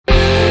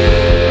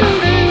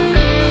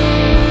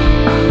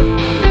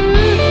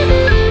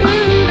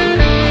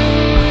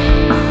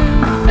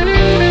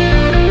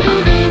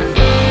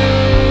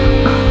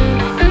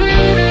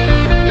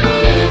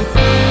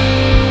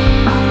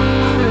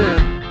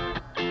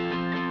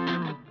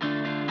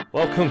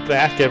Welcome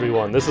back,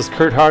 everyone. This is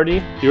Kurt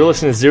Hardy. You're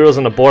listening to Zeros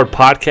on the Board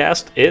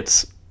podcast.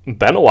 It's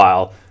been a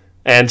while,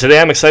 and today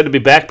I'm excited to be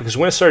back because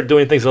we're going to start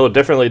doing things a little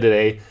differently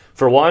today.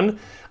 For one,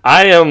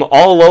 I am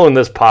all alone in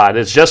this pod.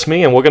 It's just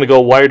me, and we're going to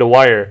go wire to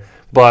wire.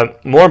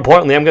 But more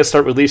importantly, I'm going to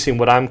start releasing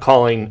what I'm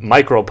calling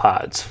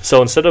micropods.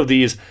 So instead of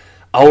these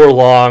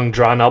hour-long,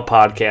 drawn-out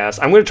podcasts,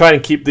 I'm going to try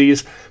and keep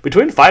these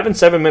between 5 and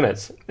 7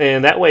 minutes.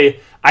 And that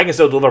way, I can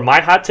still deliver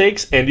my hot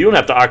takes, and you don't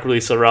have to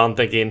awkwardly sit around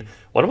thinking,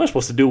 what am I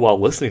supposed to do while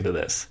listening to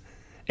this?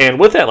 And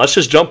with that, let's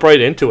just jump right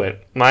into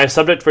it. My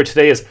subject for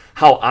today is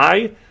how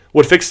I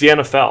would fix the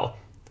NFL.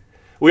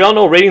 We all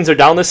know ratings are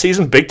down this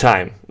season big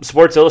time.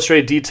 Sports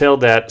Illustrated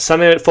detailed that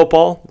Sunday Night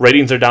Football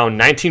ratings are down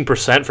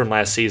 19% from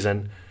last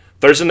season.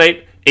 Thursday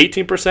night,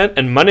 18%,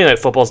 and Monday Night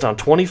Football is down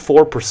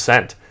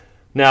 24%.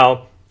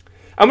 Now,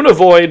 I'm going to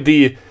avoid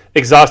the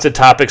exhausted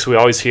topics we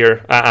always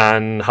hear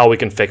on how we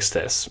can fix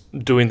this.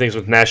 Doing things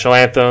with National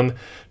Anthem,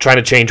 trying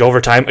to change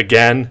overtime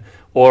again,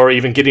 or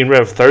even getting rid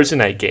of Thursday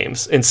night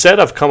games. Instead,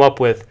 I've come up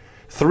with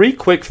 3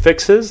 quick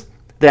fixes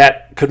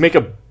that could make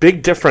a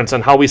big difference on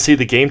how we see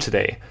the game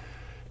today.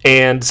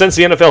 And since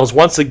the NFL has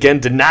once again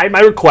denied my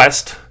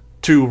request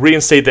to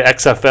reinstate the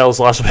XFL's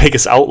Las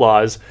Vegas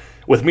Outlaws,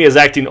 with me as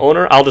acting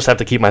owner, I'll just have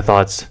to keep my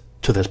thoughts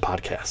to this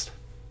podcast.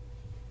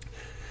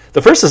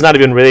 The first is not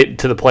even related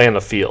to the play on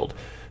the field.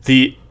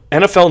 The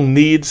NFL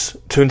needs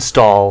to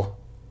install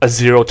a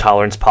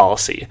zero-tolerance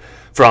policy.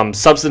 From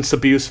substance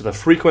abuse to the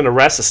frequent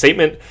arrests, a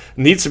statement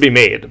needs to be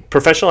made.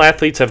 Professional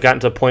athletes have gotten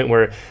to a point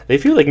where they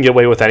feel they can get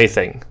away with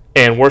anything,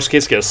 and worst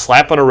case, get a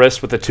slap on the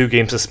wrist with a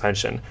 2-game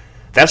suspension.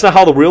 That's not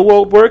how the real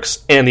world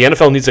works, and the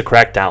NFL needs to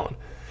crack down.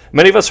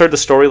 Many of us heard the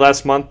story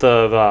last month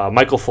of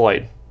Michael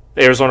Floyd.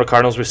 The Arizona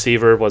Cardinals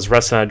receiver was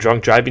arrested on a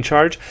drunk driving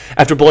charge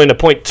after blowing a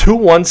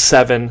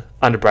 .217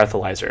 on the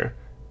breathalyzer.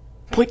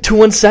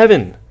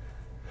 .217!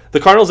 The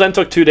Cardinals then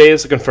took 2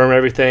 days to confirm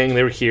everything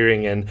they were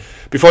hearing and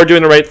before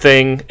doing the right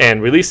thing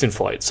and releasing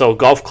Floyd. So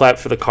golf clap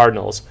for the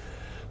Cardinals.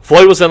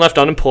 Floyd was then left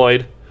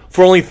unemployed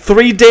for only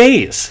 3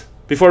 days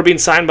before being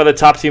signed by the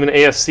top team in the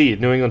AFC,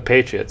 New England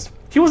Patriots.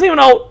 He wasn't even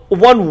out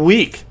 1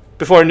 week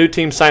before a new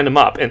team signed him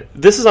up. And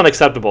this is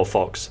unacceptable,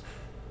 folks.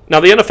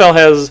 Now, the NFL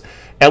has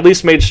at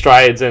least made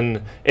strides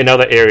in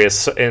other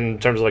areas in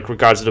terms of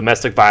regards to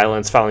domestic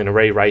violence following the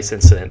Ray Rice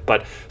incident.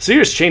 But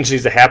serious change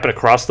needs to happen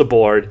across the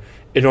board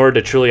in order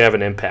to truly have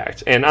an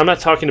impact. And I'm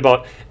not talking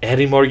about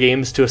adding more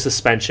games to a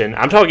suspension.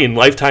 I'm talking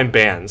lifetime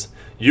bans.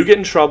 You get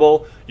in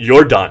trouble,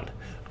 you're done.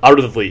 Out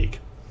of the league.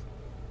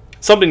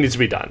 Something needs to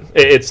be done.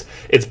 It's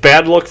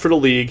bad luck for the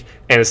league,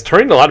 and it's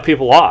turning a lot of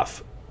people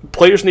off.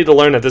 Players need to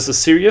learn that this is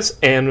serious,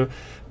 and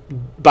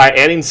by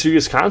adding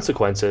serious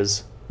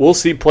consequences, we'll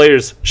see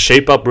players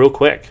shape up real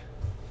quick.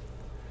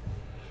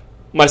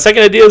 My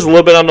second idea is a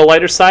little bit on the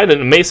lighter side,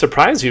 and it may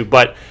surprise you,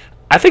 but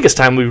I think it's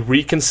time we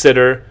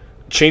reconsider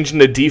changing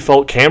the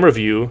default camera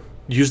view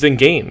used in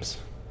games.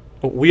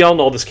 We all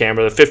know this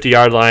camera, the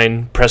 50-yard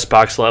line, press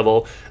box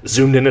level,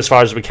 zoomed in as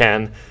far as we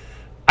can.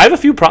 I have a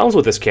few problems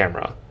with this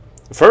camera.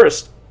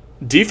 First,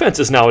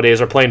 defenses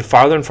nowadays are playing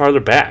farther and farther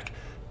back,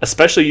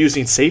 especially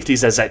using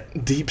safeties as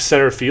that deep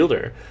center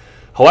fielder.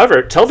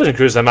 However, television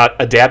crews have not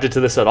adapted to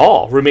this at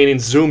all, remaining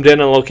zoomed in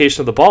on the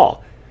location of the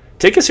ball.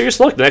 Take a serious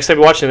look the next time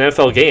you watch an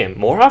NFL game.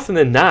 More often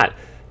than not,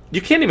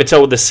 you can't even tell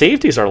where the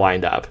safeties are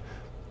lined up.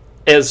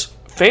 As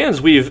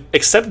fans, we've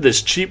accepted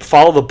this cheap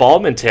follow-the-ball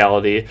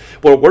mentality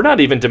where we're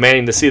not even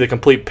demanding to see the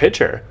complete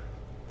picture.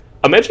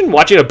 Imagine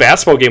watching a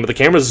basketball game with the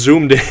camera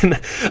zoomed in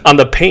on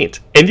the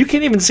paint, and you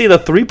can't even see the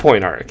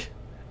three-point arc.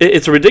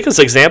 It's a ridiculous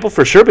example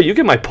for sure, but you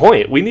get my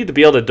point. We need to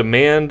be able to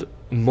demand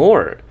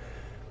more.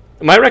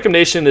 My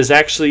recommendation is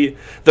actually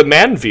the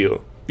Madden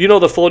view. You know,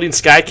 the floating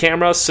sky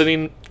camera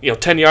sitting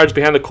 10 yards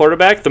behind the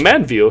quarterback? The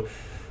Madden view.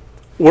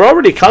 We're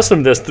already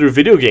accustomed to this through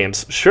video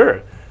games,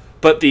 sure.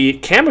 But the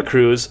camera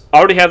crews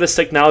already have this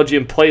technology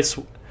in place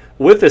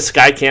with this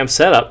Skycam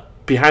setup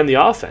behind the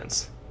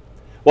offense.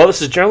 While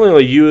this is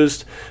generally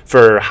used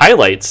for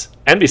highlights,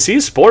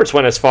 NBC Sports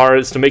went as far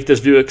as to make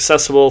this view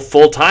accessible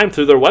full-time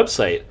through their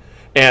website.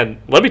 And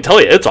let me tell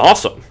you, it's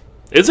awesome.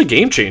 It's a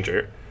game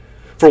changer.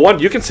 For one,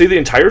 you can see the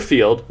entire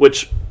field,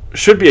 which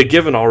should be a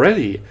given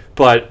already.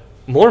 But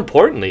more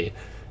importantly,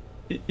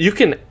 you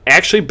can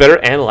actually better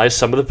analyze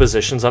some of the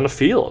positions on the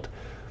field.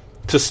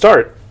 To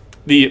start,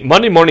 the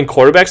Monday morning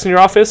quarterbacks in your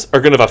office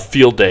are going to have a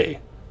field day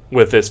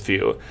with this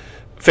view.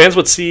 Fans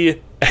would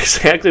see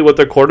exactly what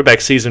their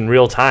quarterback sees in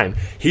real time.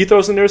 He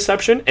throws an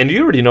interception, and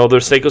you already know the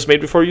mistake was made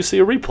before you see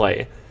a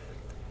replay.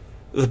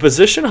 The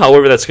position,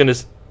 however, that's going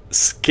to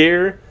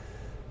scare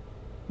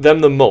them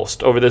the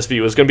most over this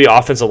view is going to be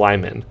offensive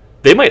linemen.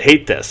 They might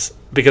hate this,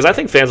 because I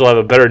think fans will have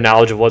a better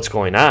knowledge of what's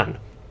going on.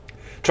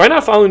 Try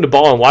not following the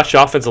ball and watch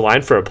the offensive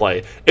line for a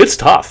play. It's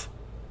tough.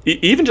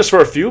 Even just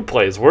for a few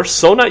plays, we're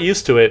so not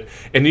used to it,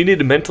 and you need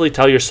to mentally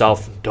tell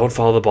yourself, don't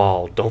follow the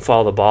ball, don't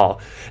follow the ball.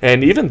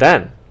 And even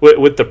then,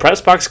 with the press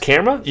box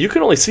camera, you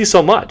can only see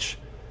so much.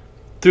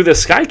 Through the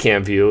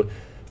Skycam view,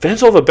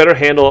 fans will have a better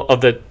handle of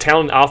the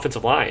talented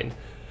offensive line.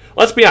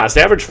 Let's be honest,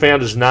 the average fan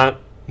does not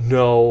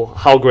know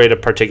how great a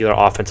particular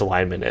offensive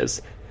lineman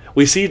is.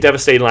 We see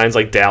devastating lines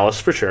like Dallas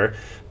for sure,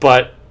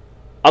 but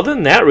other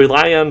than that,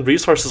 rely on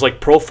resources like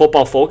Pro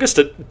Football Focus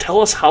to tell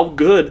us how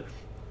good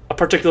a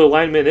particular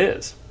lineman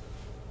is.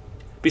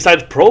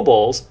 Besides Pro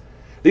Bowls,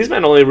 these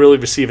men only really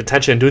receive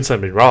attention doing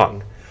something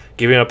wrong,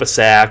 giving up a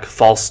sack,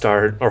 false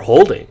start, or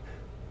holding,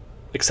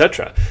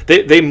 etc.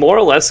 They more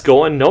or less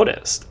go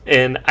unnoticed,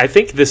 and I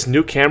think this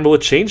new camera will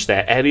change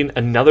that, adding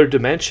another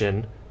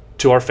dimension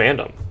to our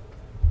fandom.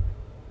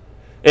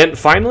 And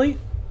finally,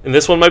 and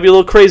this one might be a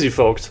little crazy,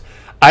 folks,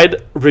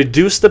 I'd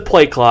reduce the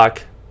play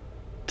clock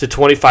to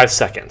 25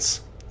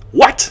 seconds.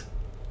 What?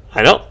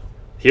 I know.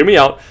 Hear me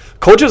out.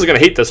 Coaches are going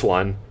to hate this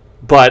one,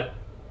 but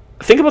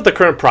think about the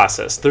current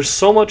process. There's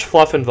so much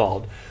fluff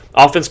involved.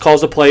 Offense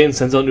calls a play and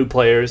sends out new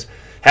players,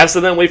 has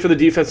to then wait for the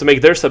defense to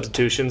make their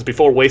substitutions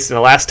before wasting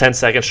the last 10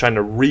 seconds trying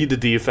to read the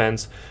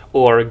defense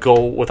or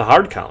go with a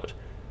hard count.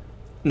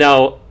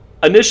 Now,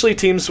 initially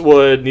teams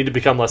would need to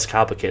become less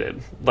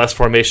complicated, less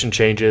formation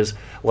changes,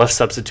 less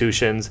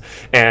substitutions,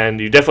 and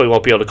you definitely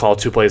won't be able to call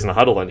 2 plays in a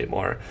huddle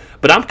anymore.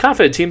 But I'm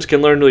confident teams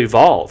can learn to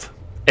evolve,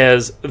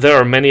 as there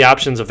are many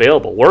options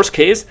available. Worst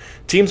case,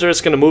 teams are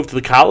just going to move to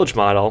the college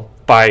model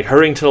by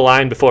hurrying to the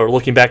line before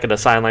looking back at the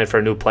sideline for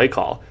a new play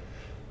call.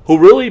 Who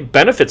really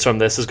benefits from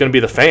this is going to be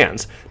the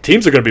fans.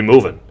 Teams are going to be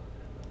moving.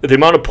 The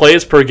amount of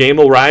plays per game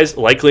will rise,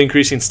 likely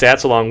increasing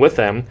stats along with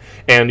them,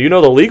 and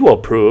the league will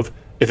approve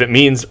if it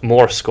means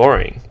more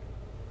scoring.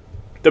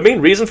 The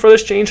main reason for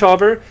this change,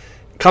 however,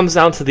 comes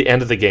down to the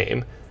end of the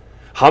game.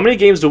 How many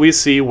games do we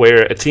see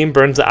where a team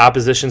burns the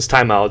opposition's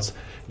timeouts,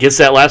 gets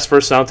that last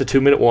first down to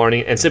 2-minute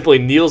warning, and simply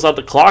kneels out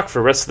the clock for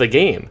the rest of the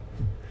game?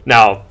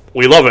 Now,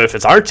 we love it if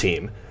it's our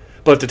team,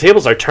 but if the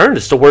tables are turned,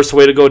 it's the worst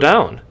way to go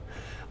down.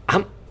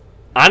 I'm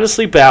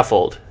honestly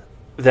baffled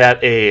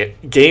that a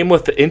game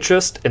with the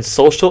interest and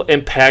social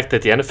impact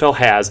that the NFL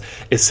has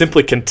is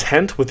simply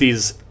content with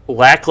these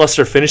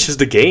lackluster finishes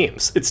to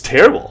games. It's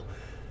terrible.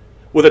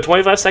 With a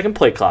 25-second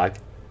play clock,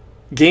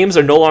 games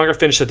are no longer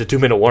finished at the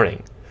 2-minute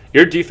warning.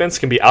 Your defense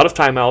can be out of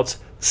timeouts,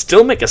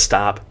 still make a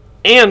stop,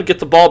 and get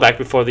the ball back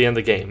before the end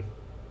of the game.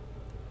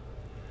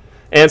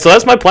 And so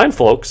that's my plan,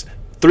 folks.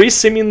 3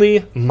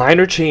 seemingly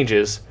minor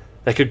changes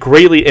that could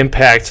greatly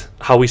impact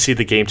how we see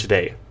the game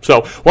today.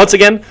 So, once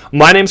again,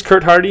 my name's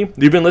Kurt Hardy.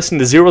 You've been listening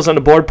to Zeros on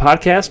the Board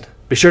podcast.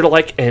 Be sure to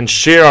like and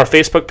share our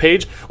Facebook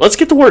page. Let's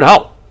get the word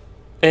out.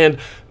 And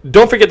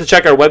don't forget to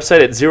check our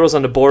website at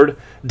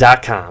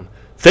zerosontheboard.com.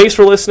 Thanks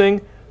for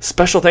listening.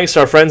 Special thanks to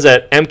our friends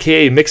at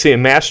MKA Mixing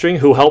and Mastering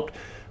who helped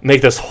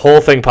make this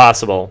whole thing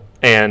possible.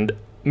 And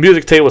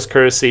music today was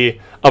courtesy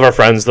of our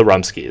friends, the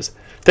Rumskis.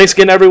 Thanks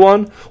again,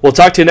 everyone. We'll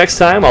talk to you next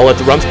time. I'll let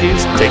the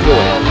Rumskis take it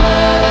away.